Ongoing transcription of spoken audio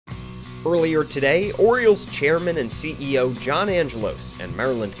Earlier today, Orioles chairman and CEO John Angelos and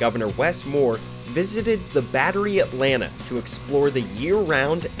Maryland Governor Wes Moore visited the Battery Atlanta to explore the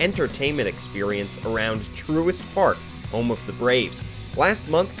year-round entertainment experience around Truist Park, home of the Braves. Last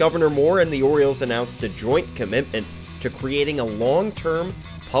month, Governor Moore and the Orioles announced a joint commitment to creating a long-term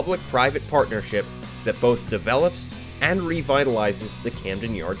public-private partnership that both develops and revitalizes the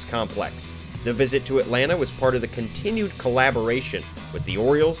Camden Yards complex. The visit to Atlanta was part of the continued collaboration with the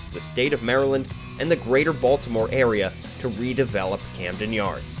Orioles, the state of Maryland, and the greater Baltimore area to redevelop Camden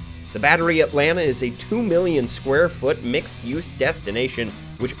Yards. The Battery Atlanta is a 2 million square foot mixed-use destination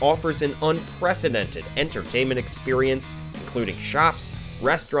which offers an unprecedented entertainment experience, including shops,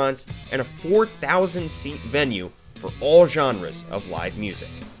 restaurants, and a 4,000-seat venue for all genres of live music.